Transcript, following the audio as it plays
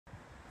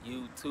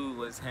YouTube,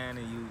 what's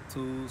happening,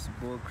 YouTube? It's your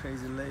boy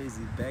Crazy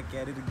Lazy back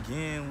at it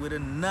again with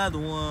another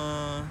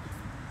one.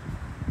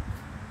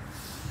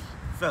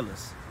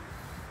 Fellas,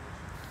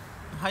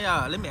 how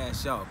y'all, let me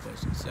ask y'all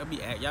questions.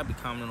 Y'all be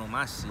commenting on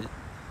my shit.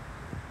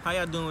 How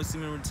y'all doing with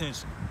semen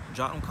retention?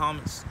 Drop them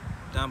comments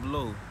down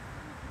below.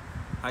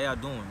 How y'all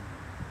doing?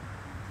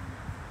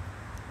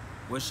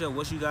 What's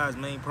you guys'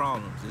 main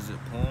problems? Is it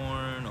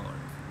porn or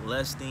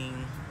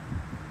lusting?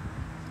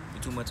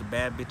 You too much of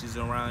bad bitches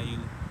around you?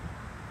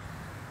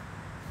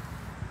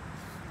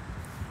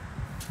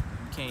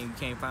 You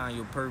can't find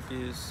your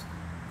purpose.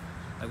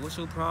 Like, what's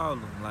your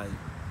problem? Like,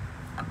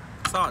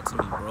 talk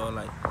to me, bro.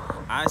 Like,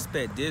 I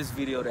expect this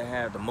video to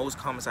have the most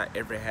comments I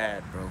ever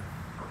had, bro.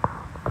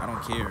 I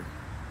don't care.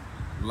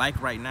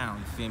 Like right now,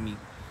 you feel me?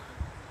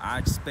 I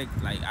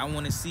expect, like, I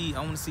want to see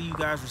you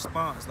guys'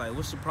 response. Like,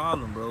 what's your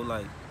problem, bro?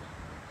 Like,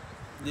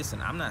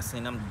 listen, I'm not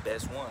saying I'm the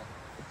best one,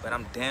 but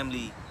I'm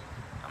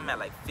at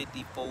like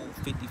 54,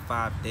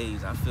 55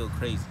 days. I feel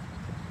crazy.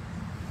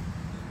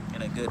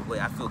 In a good way,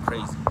 I feel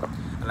crazy.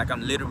 Like,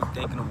 I'm literally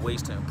thinking of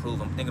ways to improve.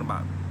 I'm thinking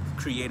about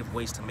creative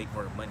ways to make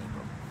more money,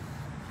 bro.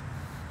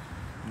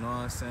 You know what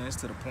I'm saying? It's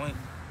to the point.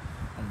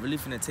 I'm really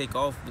finna take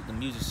off with the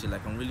music shit.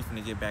 Like, I'm really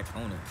finna get back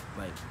on it.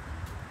 Like,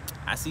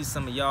 I see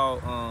some of y'all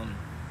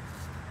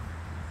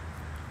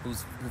who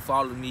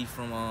followed me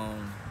from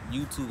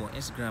YouTube or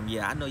Instagram.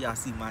 Yeah, I know y'all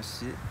see my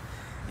shit.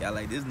 Y'all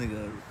like, this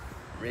nigga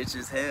rich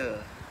as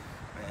hell.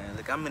 Man,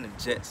 look, I'm in the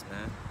jets,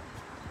 man.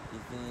 You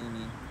feel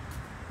me?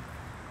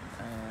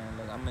 And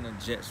look, I'm in the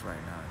jets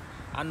right now.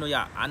 I know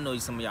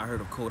some of y'all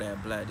heard of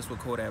Kodak Black. This is what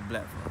Kodak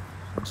Black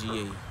from GA.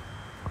 You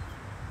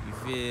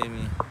feel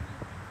me?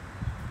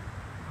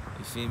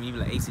 You feel me? You be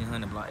like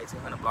 1800 block.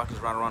 1800 block is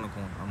right around the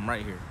corner. I'm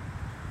right here.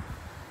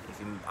 You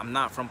feel me? I'm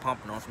not from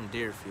Pompano, I'm from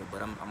Deerfield,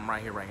 but I'm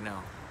right here right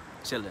now,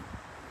 chilling.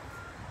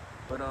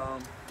 But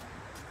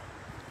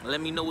let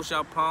me know what's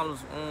y'all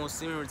problems on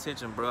semen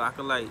retention, bro. I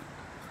could like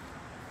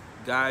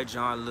guide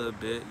y'all a little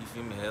bit. You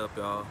feel me? Help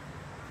y'all.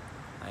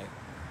 Like,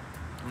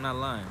 I'm not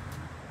lying.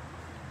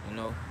 You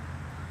know?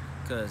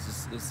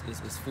 Cause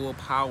it's full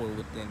power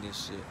within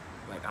this shit.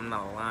 Like, I'm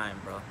not lying,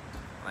 bro.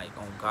 Like,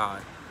 on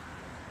God.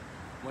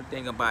 One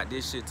thing about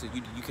this shit too,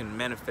 you can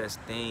manifest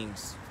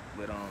things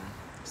with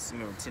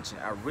semen retention.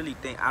 I really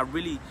think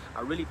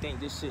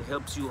this shit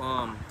helps you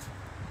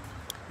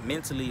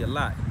mentally a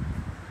lot.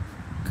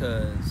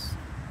 Cause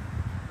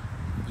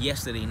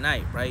yesterday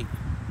night, right?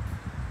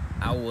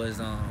 I was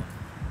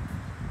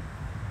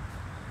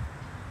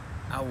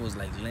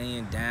like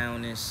laying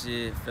down and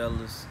shit,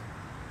 fellas.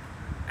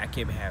 I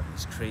kept having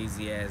these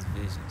crazy ass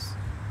visions,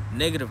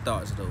 negative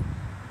thoughts though.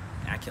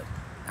 I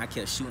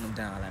kept shooting them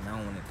down. Like, man, I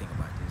don't want to think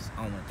about this.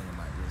 I don't want to think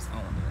about this. I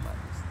don't want to think about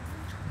this.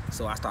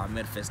 So I started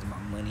manifesting my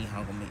money. How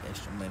I'm gonna make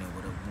extra money,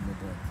 whatever. Boom, boom,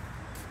 boom.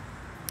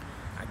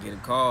 I get a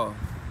call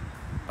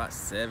about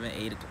 7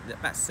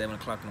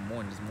 o'clock in the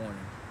morning this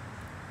morning.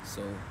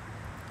 So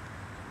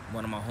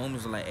one of my homies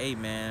was like, "Hey,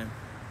 man,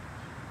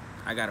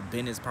 I got a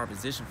business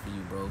proposition for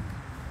you, bro. You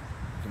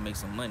can make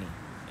some money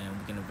and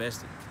we can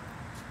invest it."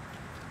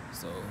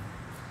 So,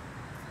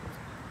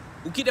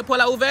 ou quitte pour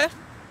la ouvert?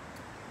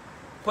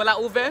 Pour la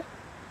ouvert?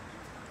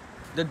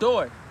 The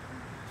door.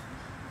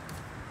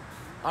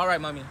 All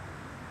right, mommy.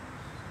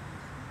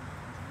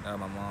 My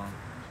mom.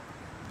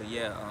 But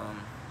yeah,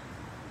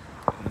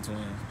 I'm a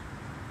twin.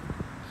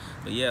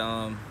 But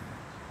yeah,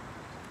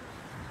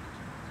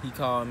 he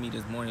called me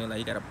this morning. Like,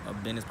 he got a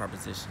business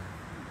proposition,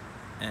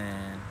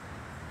 and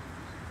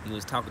he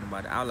was talking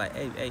about it. I was like,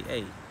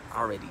 hey, I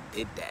already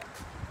did that.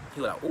 He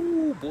was like,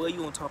 "Ooh, boy,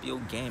 you on top of your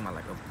game." I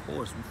like, "Of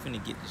course, we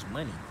finna get this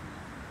money."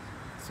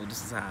 So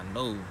this is how I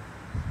know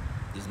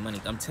this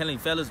money. I'm telling you,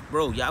 fellas,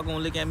 bro, y'all gonna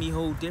look at me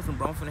whole different,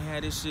 bro. I'm finna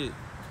have this shit.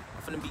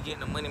 I'm finna be getting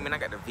the money, man. I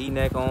got the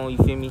V-neck on, you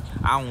feel me?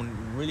 I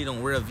really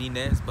don't wear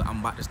V-necks, but I'm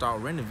about to start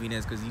renting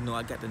V-necks because, you know,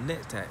 I got the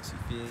net tax, you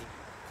feel me?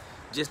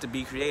 Just to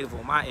be creative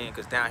on my end,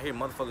 because down here,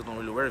 motherfuckers don't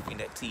really wear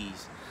V-neck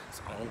tees.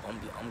 So I'm gonna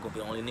be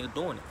the only nigga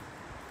doing it.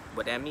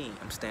 What that mean?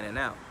 I'm standing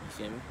out, you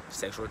feel me?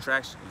 Sexual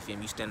attraction, you feel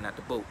me? You standing out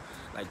the boat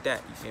like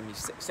that, you feel me?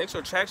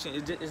 Sexual attraction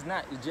is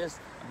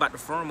just about the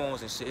pheromones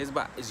and shit.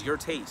 It's your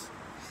taste.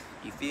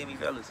 You feel me,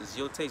 fellas? It's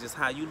your taste. It's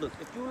how you look.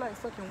 If you like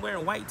fucking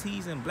wearing white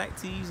tees and black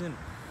tees and,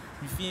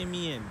 you feel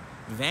me, and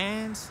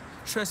Vans,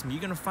 trust me,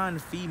 you're gonna find a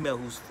female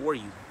who's for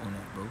you on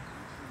that, bro.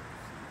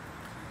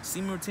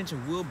 Semen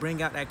retention will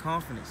bring out that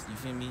confidence, you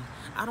feel me?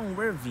 I don't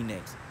wear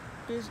V-necks.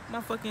 Bitch, my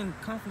fucking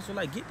confidence was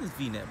like, get this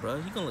V-neck, bro.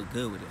 You gonna look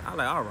good with it. I was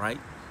like, all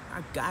right. I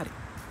got it.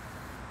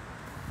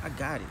 You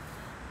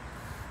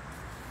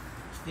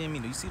feel me?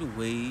 You see the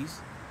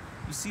waves?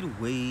 You see the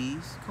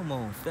waves? Come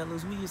on,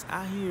 fellas. We just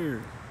out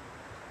here.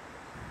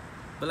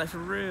 But like, for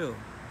real,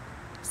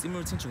 semen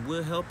retention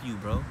will help you,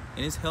 bro.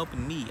 And it's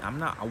helping me.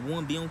 I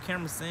won't be on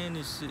camera saying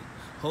this shit.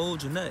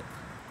 Hold your nut.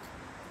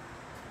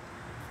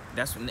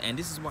 And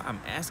this is why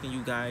I'm asking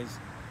you guys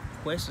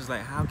questions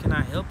like, how can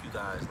I help you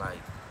guys?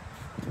 Like,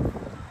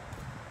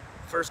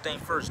 first thing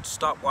first,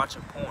 stop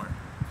watching porn.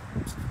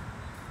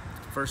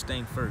 First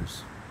thing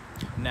first.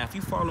 Now, if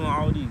you following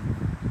all these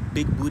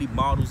big booty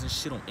models and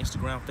shit on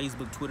Instagram,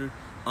 Facebook, Twitter,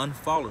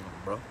 unfollow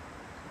them, bro.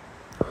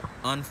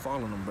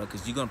 Unfollow them, bro,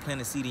 because you're gonna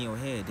plant a seed in your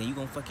head. Then you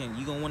gonna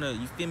wanna,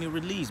 you feel me,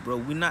 release, bro.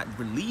 We're not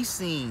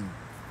releasing.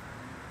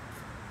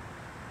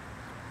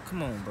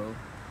 Come on, bro.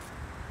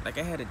 Like,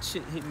 I had a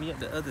chick hit me up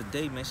the other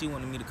day, man. She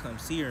wanted me to come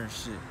see her and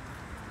shit.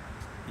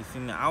 You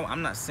feel me?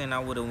 I'm not saying I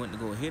would have went to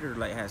go hit her,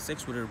 like, had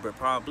sex with her, but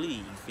probably,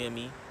 you feel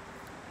me?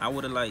 I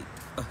would have, like,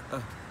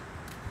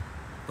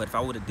 But if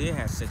I would have did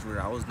have sex with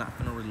her, I was not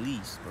finna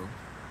release, bro. You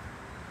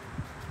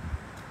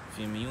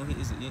feel me? You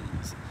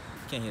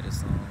can't hear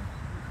this song.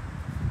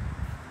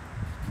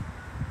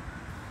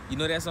 You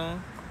know that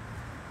song?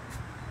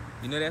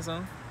 You know that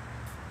song?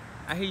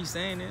 I hear you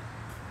saying it.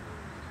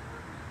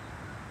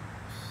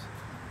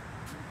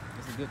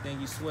 It's a good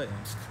thing you sweating.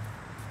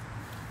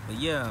 But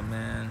yeah,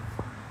 man.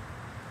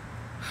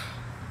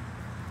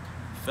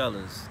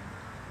 Fellas,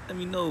 let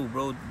me know,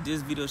 bro.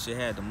 This video should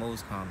have the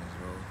most comments,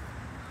 bro.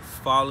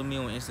 Follow me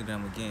on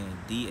Instagram again,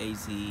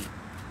 DATNICCALAZY.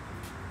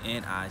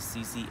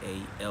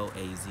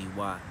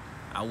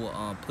 I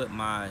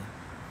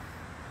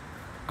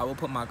will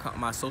put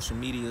my social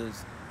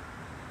medias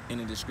in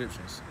the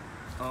descriptions.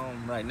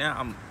 Right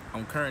now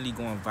I'm currently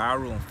going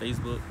viral on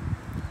Facebook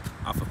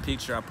off a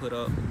picture I put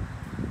up.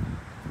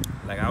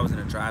 Like, I was in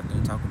a drive-thru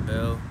in Taco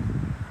Bell,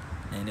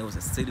 and there was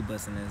a city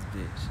bus in this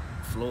bitch,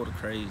 Florida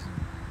crazy,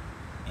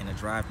 in a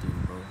drive-thru,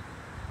 bro.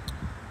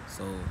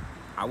 So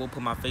I will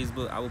put my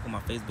Facebook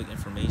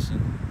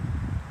information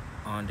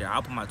on there.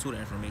 I'll put my Twitter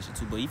information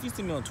too. But if you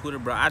see me on Twitter,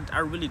 bro, I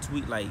really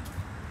tweet, like,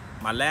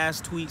 my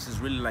last tweets is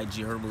really like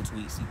G Herbo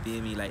tweets, you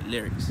feel me? Like,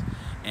 lyrics.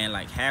 And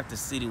like, half the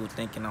city was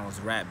thinking I was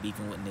rap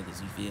beefing with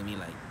niggas, you feel me?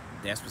 Like,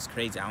 that's what's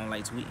crazy. I don't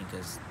like tweeting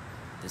because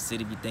the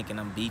city be thinking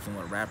I'm beefing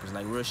with rappers.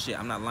 Like, real shit,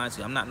 I'm not lying to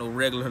you. I'm not no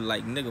regular,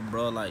 like, nigga,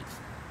 bro. Like,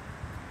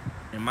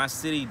 in my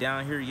city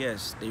down here,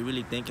 yes, they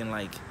really thinking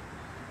like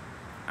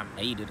I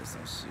made it or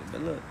some shit.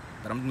 But look,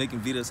 I'm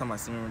making videos on my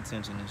semen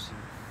retention and shit. You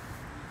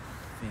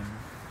feel me?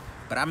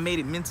 But I made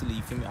it mentally,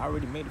 you feel me? I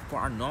already made it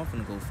far. I know I'm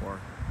finna go far.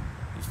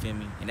 You feel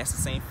me? And that's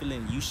the same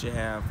feeling you should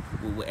have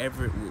with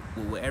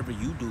whatever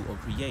you do or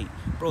create.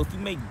 Bro, if you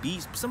make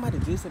beats, somebody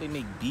just said they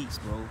make beats,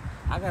 bro.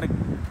 I gotta,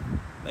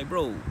 like,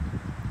 bro,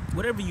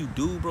 whatever you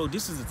do, bro,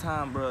 this is the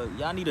time, bro.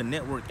 Y'all need a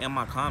network in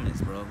my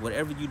comments, bro.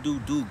 Whatever you do,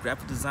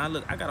 graphic design.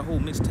 Look, I got a whole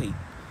mixtape,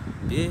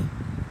 yeah,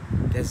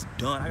 that's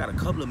done. I got a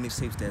couple of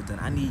mixtapes that's done.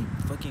 I need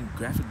fucking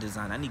graphic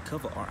design. I need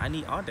cover art. I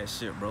need all that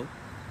shit, bro.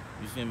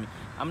 You feel me?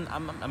 I'm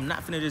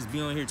not finna just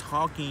be on here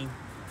talking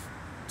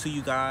to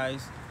you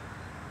guys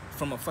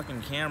from a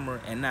fucking camera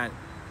and not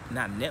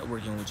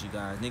networking with you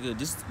guys, nigga.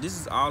 This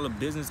is all a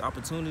business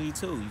opportunity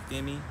too. You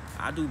feel me?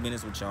 I do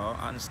business with y'all.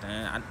 I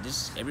understand.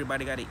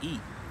 Everybody gotta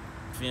eat.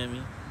 You feel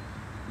me?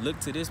 Look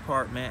to this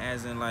part, man,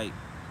 as in, like,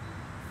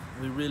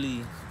 we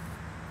really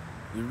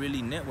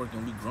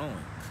networking, we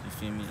growing. You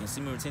feel me? And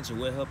semen retention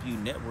will help you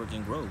network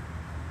and grow. You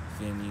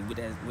feel me?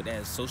 With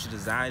that social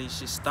anxiety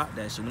shit, stop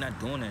that shit. We're not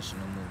doing that shit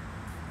no more.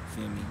 You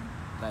feel me?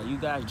 Like, you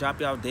guys drop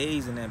y'all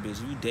days in that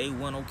bitch. You day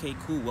 1, okay,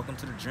 cool. Welcome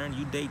to the journey.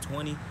 You day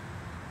 20,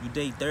 you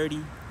day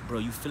 30, bro.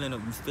 You feeling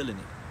it? You feeling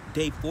it?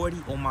 Day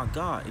 40, oh my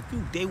God. If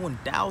you day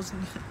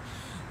 1,000,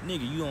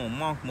 nigga, you on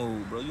monk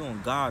mode, bro. You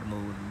on God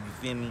mode. You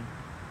feel me?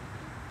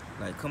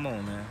 Like, come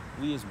on, man.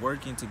 We is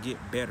working to get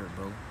better,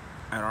 bro,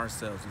 at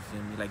ourselves. You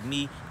feel me? Like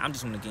me, I'm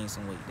just gonna gain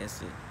some weight.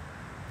 That's it.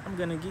 I'm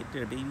gonna get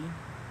there, baby.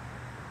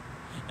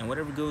 And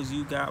whatever goals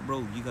you got,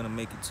 bro, you're gonna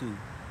make it too.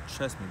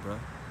 Trust me, bro.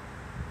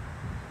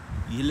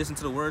 You listen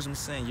to the words I'm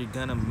saying, you're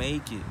gonna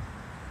make it.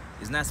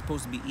 It's not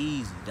supposed to be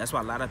easy. That's why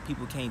a lot of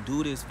people can't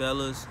do this,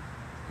 fellas.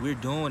 We're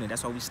doing it.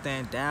 That's why we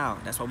stand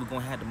out. That's why we're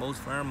gonna have the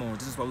most pheromones.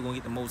 This is why we're gonna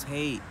get the most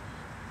hate.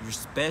 You're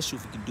special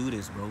if you can do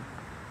this, bro.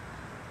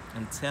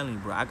 I'm telling you,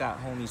 bro. I got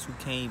homies who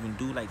can't even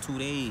do like 2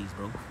 days,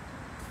 bro.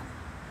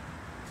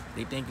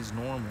 They think it's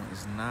normal.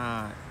 It's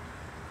not.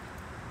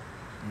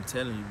 I'm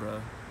telling you,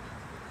 bro.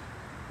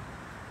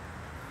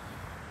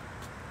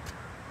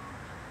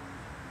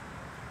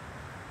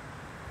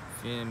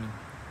 Feel me?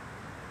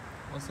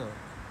 What's up?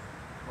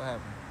 What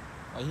happened?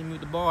 Oh, he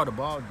moved the ball. The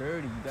ball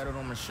dirty. You got it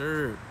on my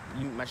shirt.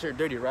 My shirt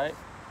dirty, right?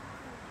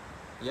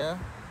 Yeah?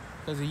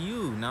 Because of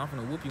you. Now I'm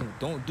finna whoop you.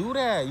 Don't do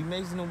that. You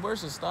making it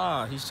worse.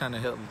 Stop. He's trying to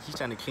help me. He's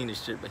trying to clean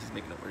his shirt, but he's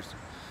making it worse.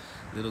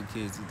 Little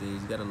kids these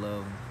days. You gotta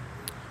love them.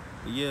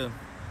 But yeah.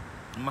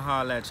 I'm gonna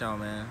holler at y'all,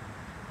 man.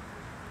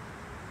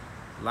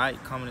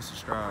 Like, comment, and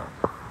subscribe.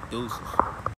 Deuces.